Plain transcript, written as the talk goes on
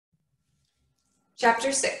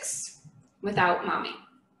Chapter 6, Without Mommy.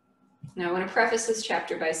 Now I want to preface this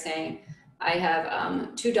chapter by saying I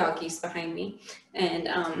have 2 doggies behind me and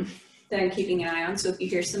that I'm keeping an eye on, so if you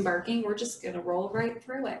hear some barking, we're just going to roll right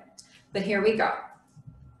through it. But here we go.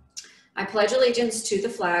 I pledge allegiance to the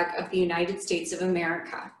flag of the United States of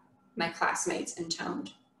America, my classmates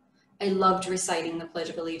intoned. I loved reciting the Pledge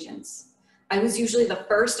of Allegiance. I was usually the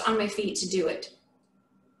first on my feet to do it.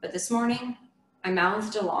 But this morning, I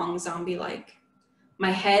mouthed along zombie-like, my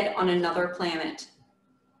head on another planet.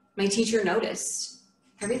 My teacher noticed.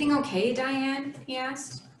 "Everything okay, Diane?" he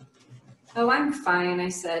asked. "Oh, I'm fine," I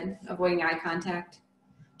said, avoiding eye contact.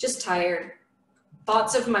 "Just tired."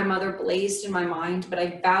 Thoughts of my mother blazed in my mind, but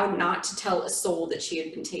I vowed not to tell a soul that she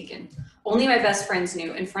had been taken. Only my best friends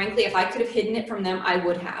knew, and frankly, if I could have hidden it from them, I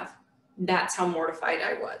would have. That's how mortified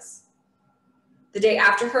I was. The day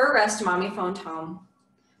after her arrest, Mommy phoned home.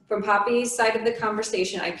 From Poppy's side of the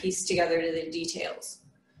conversation, I pieced together the details.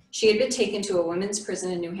 She had been taken to a women's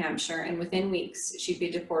prison in New Hampshire, and within weeks, she'd be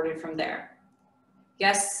deported from there.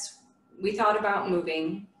 "Yes, we thought about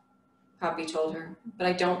moving," Poppy told her, "but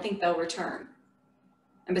I don't think they'll return.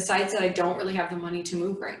 And besides that, I don't really have the money to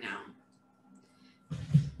move right now."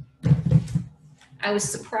 I was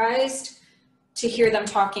surprised to hear them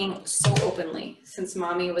talking so openly since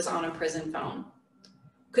Mommy was on a prison phone.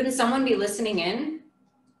 Couldn't someone be listening in?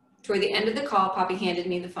 Toward the end of the call, Poppy handed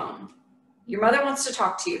me the phone. "Your mother wants to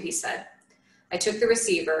talk to you," he said. I took the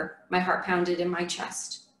receiver. My heart pounded in my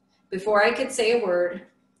chest. Before I could say a word,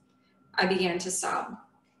 I began to sob.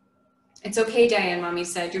 "It's okay, Diane," Mommy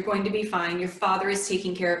said. "You're going to be fine. Your father is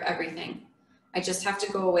taking care of everything. I just have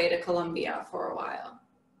to go away to Colombia for a while."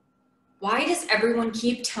 Why does everyone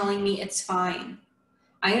keep telling me it's fine?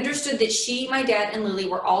 I understood that she, my dad, and Lily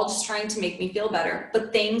were all just trying to make me feel better,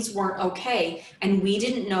 but things weren't okay, and we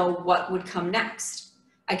didn't know what would come next.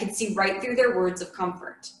 I could see right through their words of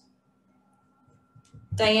comfort.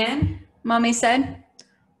 "Diane," Mommy said,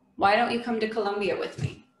 "why don't you come to Colombia with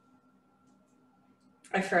me?"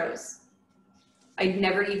 I froze. I'd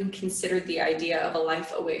never even considered the idea of a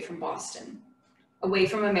life away from Boston, away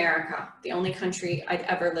from America, the only country I'd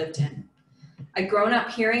ever lived in. I'd grown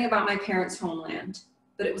up hearing about my parents' homeland,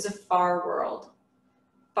 but it was a far world,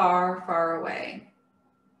 far, far away.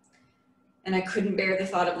 And I couldn't bear the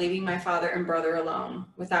thought of leaving my father and brother alone,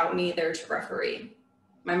 without me there to referee.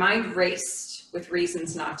 My mind raced with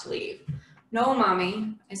reasons not to leave. "No,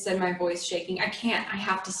 Mommy," I said, my voice shaking. "I can't. I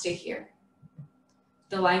have to stay here."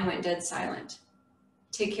 The line went dead silent.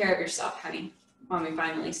 "Take care of yourself, honey," Mommy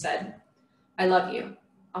finally said. "I love you.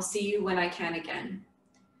 I'll see you when I can again."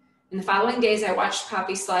 In the following days, I watched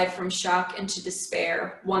Poppy slide from shock into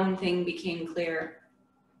despair. One thing became clear.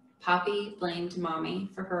 Poppy blamed Mommy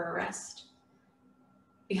for her arrest.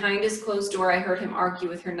 Behind his closed door, I heard him argue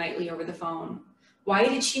with her nightly over the phone. Why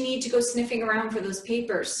did she need to go sniffing around for those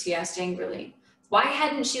papers? He asked angrily. Why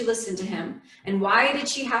hadn't she listened to him? And why did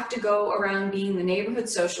she have to go around being the neighborhood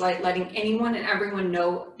socialite, letting anyone and everyone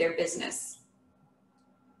know their business?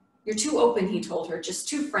 "You're too open," he told her, "just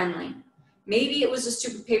too friendly. Maybe it was the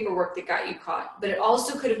stupid paperwork that got you caught, but it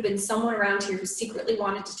also could have been someone around here who secretly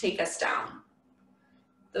wanted to take us down."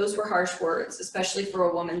 Those were harsh words, especially for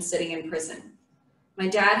a woman sitting in prison. My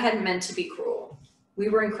dad hadn't meant to be cruel. We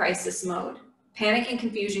were in crisis mode. Panic and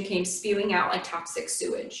confusion came spewing out like toxic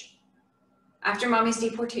sewage. After Mommy's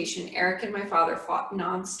deportation, Eric and my father fought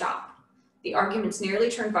nonstop. The arguments nearly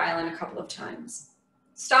turned violent a couple of times.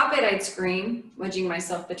 "Stop it," I'd scream, wedging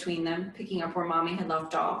myself between them, picking up where Mommy had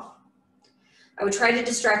left off. I would try to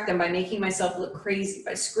distract them by making myself look crazy,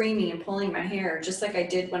 by screaming and pulling my hair, just like I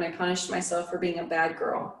did when I punished myself for being a bad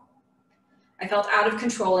girl. I felt out of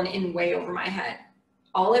control and in way over my head.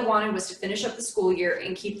 All I wanted was to finish up the school year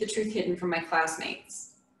and keep the truth hidden from my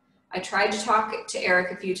classmates. I tried to talk to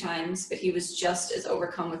Eric a few times, but he was just as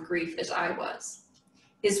overcome with grief as I was.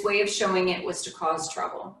 His way of showing it was to cause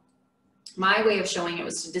trouble. My way of showing it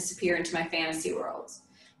was to disappear into my fantasy worlds,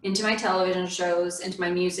 into my television shows, into my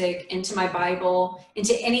music, into my Bible,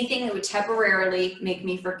 into anything that would temporarily make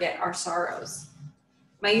me forget our sorrows.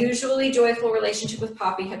 My usually joyful relationship with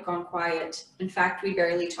Poppy had gone quiet. In fact, we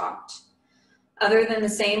barely talked. Other than the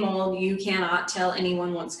same old, "You cannot tell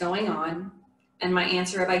anyone what's going on," and my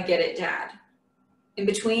answer of "I get it, Dad." In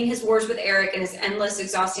between his wars with Eric and his endless,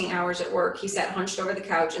 exhausting hours at work, he sat hunched over the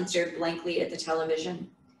couch and stared blankly at the television.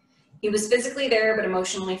 He was physically there, but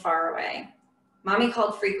emotionally far away. Mommy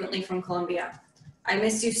called frequently from Colombia. "I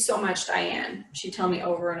miss you so much, Diane," she'd tell me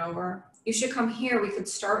over and over. "You should come here. We could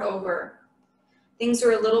start over. Things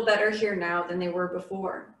are a little better here now than they were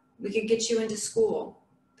before. We could get you into school."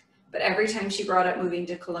 But every time she brought up moving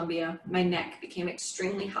to Colombia, my neck became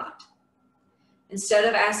extremely hot. Instead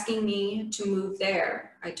of asking me to move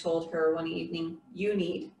there, I told her one evening, you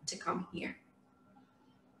need to come here.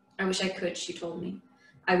 I wish I could, she told me.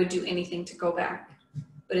 I would do anything to go back,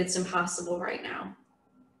 but it's impossible right now.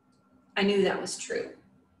 I knew that was true.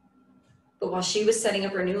 But while she was setting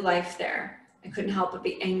up her new life there, I couldn't help but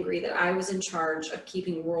be angry that I was in charge of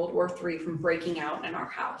keeping World War III from breaking out in our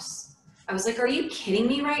house. I was like, are you kidding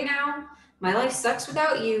me right now? My life sucks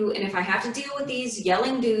without you, and if I have to deal with these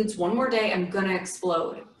yelling dudes one more day, I'm gonna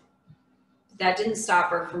explode. That didn't stop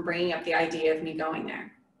her from bringing up the idea of me going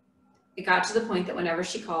there. It got to the point that whenever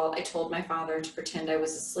she called, I told my father to pretend I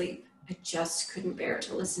was asleep. I just couldn't bear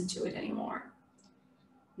to listen to it anymore.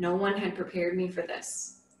 No one had prepared me for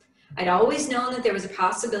this. I'd always known that there was a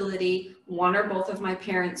possibility one or both of my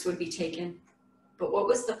parents would be taken, but what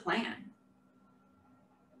was the plan?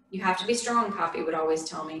 You have to be strong, Poppy would always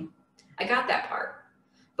tell me. I got that part.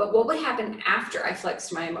 But what would happen after I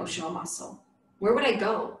flexed my emotional muscle? Where would I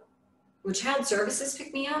go? Would child services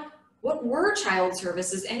pick me up? What were child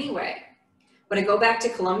services anyway? Would I go back to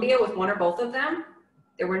Columbia with one or both of them?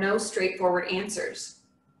 There were no straightforward answers.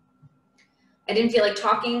 I didn't feel like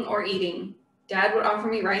talking or eating. Dad would offer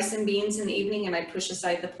me rice and beans in the evening and I'd push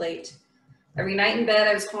aside the plate. Every night in bed,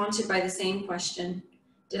 I was haunted by the same question.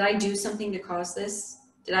 Did I do something to cause this?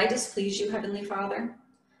 Did I displease you, Heavenly Father?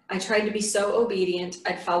 I tried to be so obedient,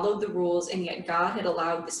 I'd followed the rules, and yet God had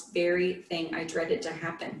allowed this very thing I dreaded to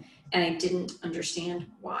happen, and I didn't understand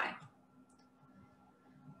why.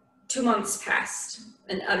 2 months passed.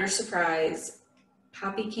 An utter surprise,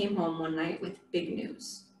 Poppy came home one night with big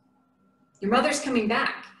news. Your mother's coming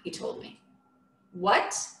back, he told me.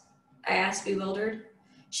 What? I asked, bewildered.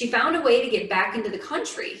 She found a way to get back into the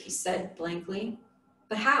country, he said blankly.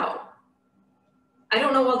 But how? I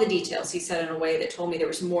don't know all the details, he said in a way that told me there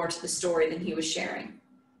was more to the story than he was sharing.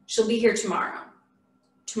 She'll be here tomorrow.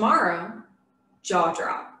 Tomorrow? Jaw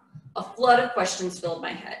drop. A flood of questions filled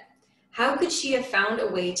my head. How could she have found a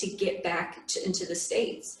way to get back into the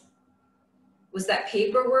States? Was that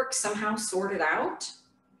paperwork somehow sorted out?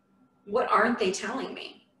 What aren't they telling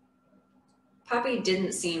me? Poppy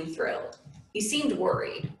didn't seem thrilled. He seemed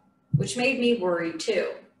worried, which made me worried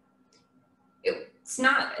too. It's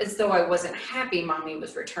not as though I wasn't happy Mommy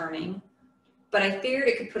was returning, but I feared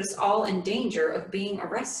it could put us all in danger of being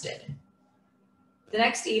arrested. The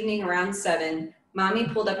next evening around 7, Mommy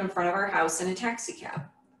pulled up in front of our house in a taxi cab.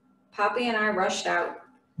 Poppy and I rushed out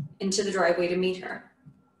into the driveway to meet her.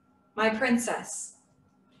 My princess,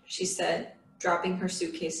 she said, dropping her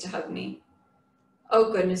suitcase to hug me.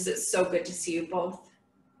 Oh goodness, it's so good to see you both.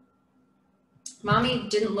 Mommy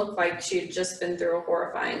didn't look like she had just been through a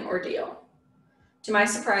horrifying ordeal. To my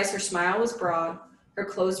surprise, her smile was broad, her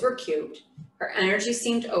clothes were cute, her energy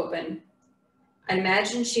seemed open. I'd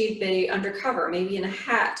imagined she'd be undercover, maybe in a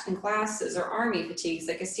hat and glasses or army fatigues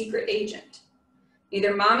like a secret agent.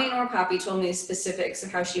 Neither Mommy nor Poppy told me the specifics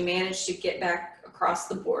of how she managed to get back across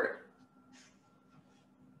the border.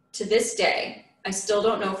 To this day, I still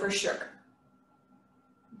don't know for sure.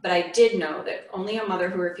 But I did know that only a mother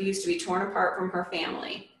who refused to be torn apart from her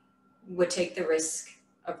family would take the risk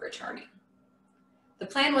of returning. The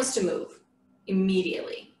plan was to move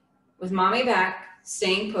immediately. With Mommy back,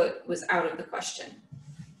 staying put was out of the question.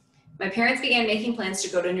 My parents began making plans to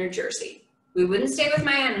go to New Jersey. We wouldn't stay with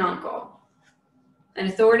my aunt and uncle, and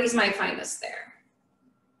authorities might find us there.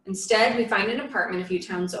 Instead, we find an apartment a few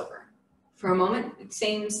towns over. For a moment,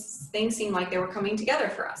 things seemed like they were coming together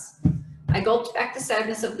for us. I gulped back the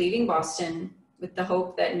sadness of leaving Boston with the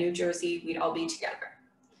hope that in New Jersey we'd all be together.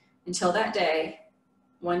 Until that day,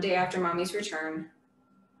 one day after Mommy's return,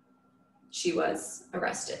 she was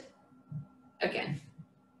arrested again.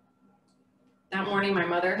 That morning, my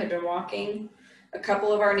mother had been walking a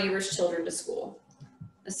couple of our neighbors' children to school.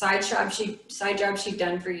 A side job she'd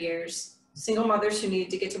done for years. Single mothers who needed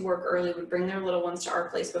to get to work early would bring their little ones to our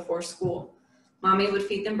place before school. Mommy would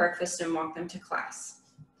feed them breakfast and walk them to class.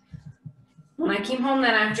 When I came home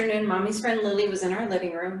that afternoon, Mommy's friend Lily was in our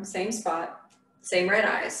living room, same spot, same red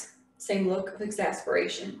eyes, same look of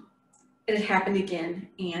exasperation. It had happened again,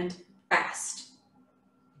 and fast.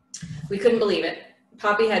 We couldn't believe it.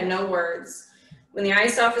 Poppy had no words. When the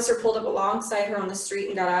ICE officer pulled up alongside her on the street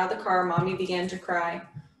and got out of the car, Mommy began to cry.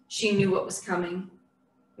 She knew what was coming.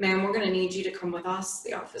 Ma'am, we're going to need you to come with us,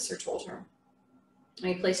 the officer told her.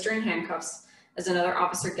 And he placed her in handcuffs as another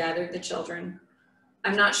officer gathered the children.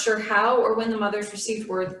 I'm not sure how or when the mothers received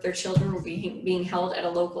word that their children were being held at a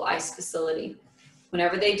local ICE facility.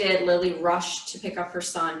 Whenever they did, Lily rushed to pick up her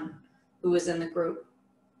son, who was in the group.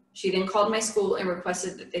 She then called my school and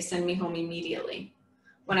requested that they send me home immediately.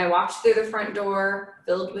 When I walked through the front door,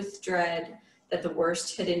 filled with dread that the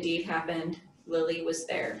worst had indeed happened, Lily was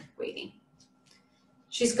there, waiting.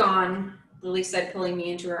 "She's gone," Lily said, pulling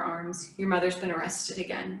me into her arms. "Your mother's been arrested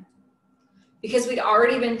again." Because we'd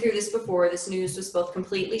already been through this before, this news was both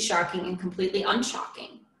completely shocking and completely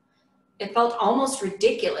unshocking. It felt almost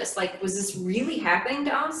ridiculous, like, was this really happening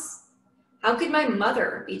to us? How could my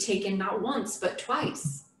mother be taken not once, but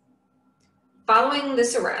twice? Following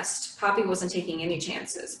this arrest, Poppy wasn't taking any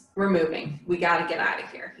chances. "We're moving. We gotta get out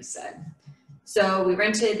of here," he said. So we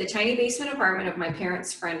rented the tiny basement apartment of my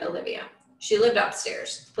parents' friend, Olivia. She lived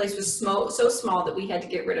upstairs. The place was so small that we had to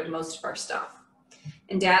get rid of most of our stuff.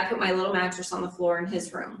 And Dad put my little mattress on the floor in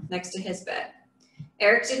his room, next to his bed.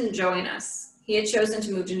 Eric didn't join us. He had chosen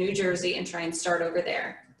to move to New Jersey and try and start over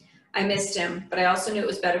there. I missed him, but I also knew it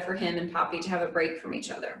was better for him and Poppy to have a break from each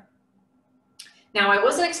other. Now, I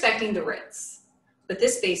wasn't expecting the Ritz, but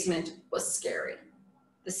this basement was scary.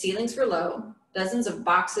 The ceilings were low, dozens of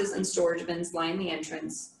boxes and storage bins lined the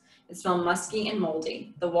entrance. It smelled musky and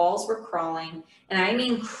moldy. The walls were crawling, and I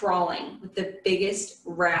mean crawling, with the biggest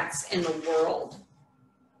rats in the world.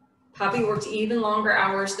 Poppy worked even longer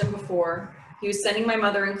hours than before. He was sending my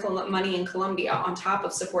mother money in Colombia on top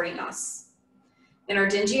of supporting us. In our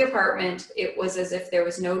dingy apartment, it was as if there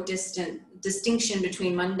was no distinction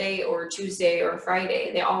between Monday or Tuesday or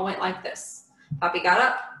Friday. They all went like this. Poppy got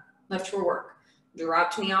up, left for work,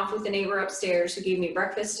 dropped me off with a neighbor upstairs who gave me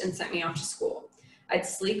breakfast and sent me off to school. I'd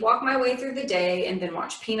sleepwalk my way through the day and then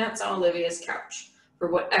watch Peanuts on Olivia's couch. For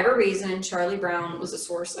whatever reason, Charlie Brown was a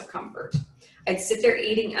source of comfort. I'd sit there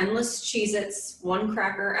eating endless Cheez-Its, one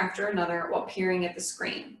cracker after another, while peering at the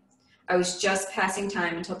screen. I was just passing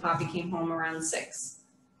time until Poppy came home around 6.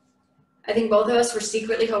 I think both of us were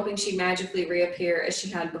secretly hoping she'd magically reappear as she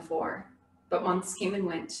had before. But months came and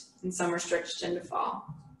went, and summer stretched into fall.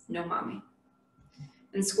 No mommy.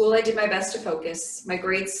 In school, I did my best to focus. My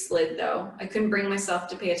grades slid, though. I couldn't bring myself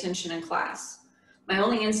to pay attention in class. My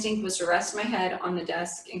only instinct was to rest my head on the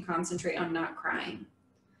desk and concentrate on not crying.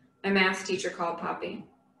 My math teacher called Poppy.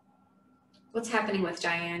 "What's happening with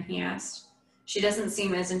Diane?" he asked. "She doesn't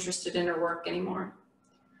seem as interested in her work anymore."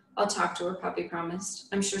 "I'll talk to her," Poppy promised.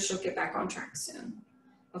 "I'm sure she'll get back on track soon."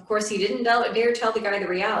 Of course, he didn't dare tell the guy the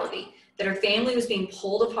reality, that her family was being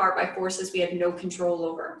pulled apart by forces we had no control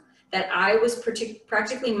over, that I was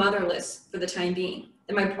practically motherless for the time being,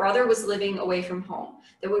 that my brother was living away from home,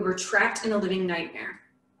 that we were trapped in a living nightmare.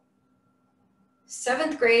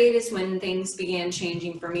 7th grade is when things began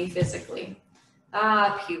changing for me physically.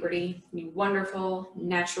 Puberty, you wonderful,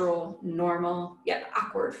 natural, normal, yet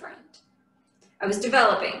awkward friend. I was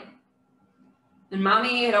developing, and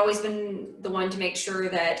Mommy had always been the one to make sure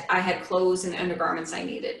that I had clothes and undergarments I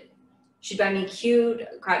needed. She'd buy me cute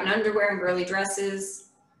cotton underwear and girly dresses,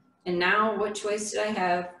 and now what choice did I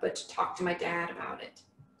have but to talk to my dad about it?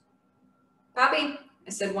 "Poppy," I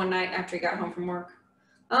said one night after he got home from work,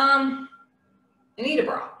 I need a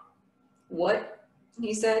bra." "What?"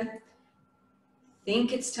 he said.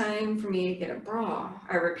 "Think it's time for me to get a bra,"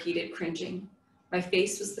 I repeated, cringing. My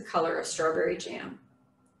face was the color of strawberry jam.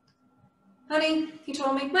 "Honey," he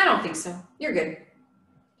told me, "I don't think so. You're good."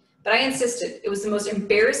 But I insisted. It was the most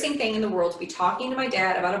embarrassing thing in the world to be talking to my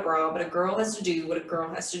dad about a bra, but a girl has to do what a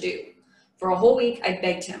girl has to do. For a whole week, I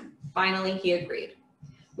begged him. Finally, he agreed.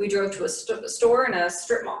 We drove to a store in a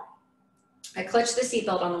strip mall. I clutched the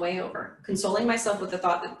seatbelt on the way over, consoling myself with the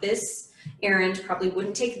thought that this errand probably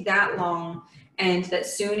wouldn't take that long and that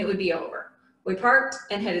soon it would be over. We parked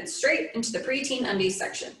and headed straight into the preteen undies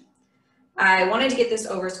section. I wanted to get this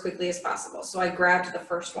over as quickly as possible, so I grabbed the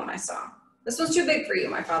first one I saw. "This one's too big for you,"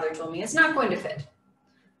 my father told me. "It's not going to fit."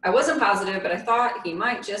 I wasn't positive, but I thought he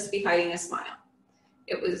might just be hiding a smile.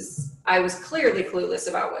 I was clearly clueless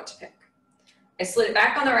about what to pick. I slid it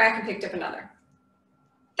back on the rack and picked up another.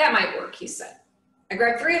 "That might work," he said. I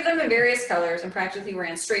grabbed 3 of them in various colors and practically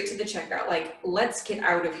ran straight to the checkout, like, let's get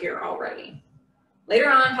out of here already. Later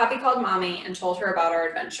on, Poppy called Mommy and told her about our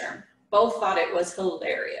adventure. Both thought it was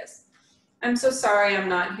hilarious. "I'm so sorry I'm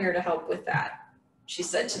not here to help with that," she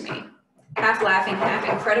said to me, half laughing, half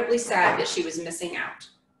incredibly sad that she was missing out.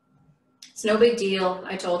 "It's no big deal,"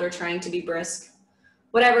 I told her, trying to be brisk.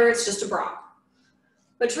 "Whatever, it's just a bra."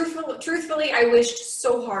 But truthfully, I wished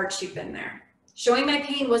so hard she'd been there. Showing my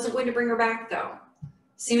pain wasn't going to bring her back, though.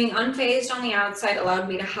 Seeming unfazed on the outside allowed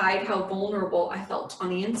me to hide how vulnerable I felt on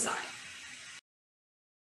the inside.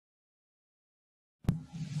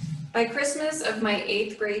 By Christmas of my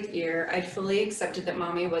 8th grade year, I'd fully accepted that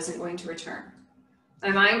Mommy wasn't going to return.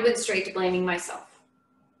 My mind went straight to blaming myself.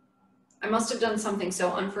 I must have done something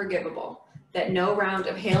so unforgivable that no round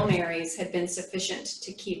of Hail Marys had been sufficient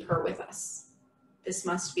to keep her with us. This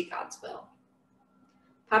must be God's will.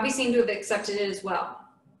 Poppy seemed to have accepted it as well.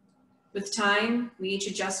 With time, we each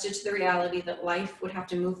adjusted to the reality that life would have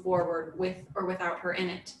to move forward with or without her in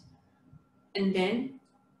it. And then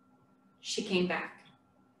she came back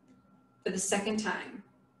for the second time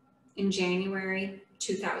in January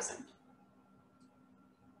 2000.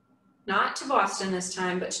 Not to Boston this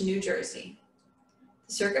time, but to New Jersey.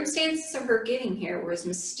 The circumstances of her getting here were as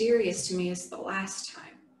mysterious to me as the last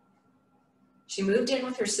time. She moved in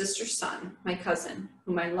with her sister's son, my cousin,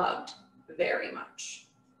 whom I loved very much.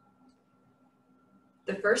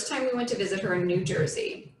 The first time we went to visit her in New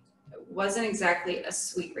Jersey, it wasn't exactly a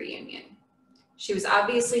sweet reunion. She was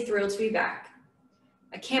obviously thrilled to be back.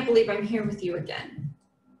 "I can't believe I'm here with you again,"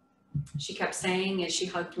 she kept saying as she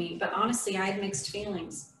hugged me, but honestly, I had mixed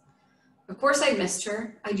feelings. Of course I'd missed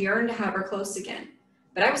her. I'd yearned to have her close again,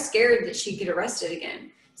 but I was scared that she'd get arrested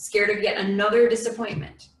again, scared of yet another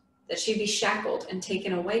disappointment, that she'd be shackled and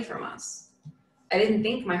taken away from us. I didn't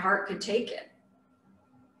think my heart could take it.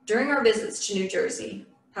 During our visits to New Jersey,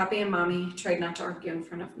 Papi and Mommy tried not to argue in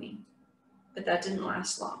front of me, but that didn't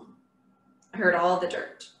last long. I heard all the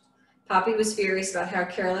dirt. Papi was furious about how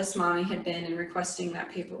careless Mommy had been in requesting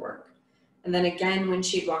that paperwork, and then again when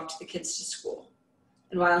she'd walked the kids to school.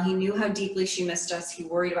 And while he knew how deeply she missed us, he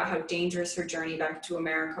worried about how dangerous her journey back to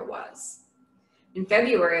America was. In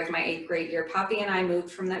February of my 8th grade year, Papi and I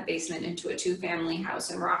moved from that basement into a 2-family house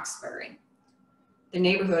in Roxbury. The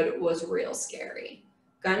neighborhood was real scary.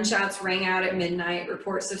 Gunshots rang out at midnight,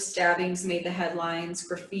 reports of stabbings made the headlines,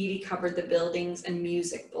 graffiti covered the buildings, and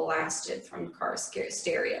music blasted from car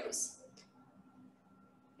stereos.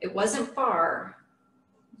 It wasn't far,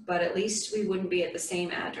 but at least we wouldn't be at the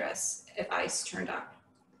same address if ICE turned up.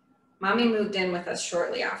 Mommy moved in with us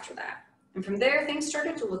shortly after that, and from there things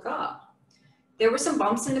started to look up. There were some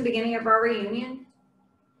bumps in the beginning of our reunion.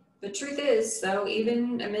 The truth is, though,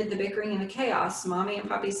 even amid the bickering and the chaos, Mommy and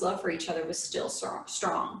Papi's love for each other was still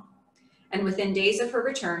strong. And within days of her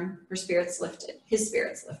return, his spirits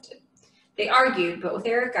lifted. They argued, but with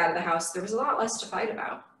Eric out of the house, there was a lot less to fight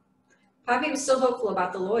about. Papi was still hopeful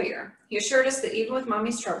about the lawyer. He assured us that even with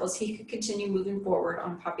Mommy's troubles, he could continue moving forward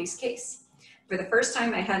on Papi's case. For the first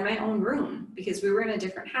time, I had my own room because we were in a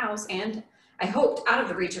different house and, I hoped, out of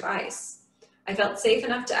the reach of ICE. I felt safe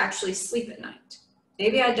enough to actually sleep at night.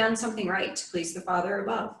 Maybe I'd done something right to please the Father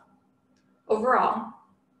above. Overall,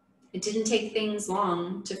 it didn't take things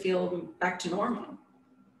long to feel back to normal.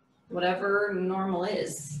 Whatever normal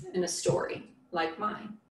is in a story like mine.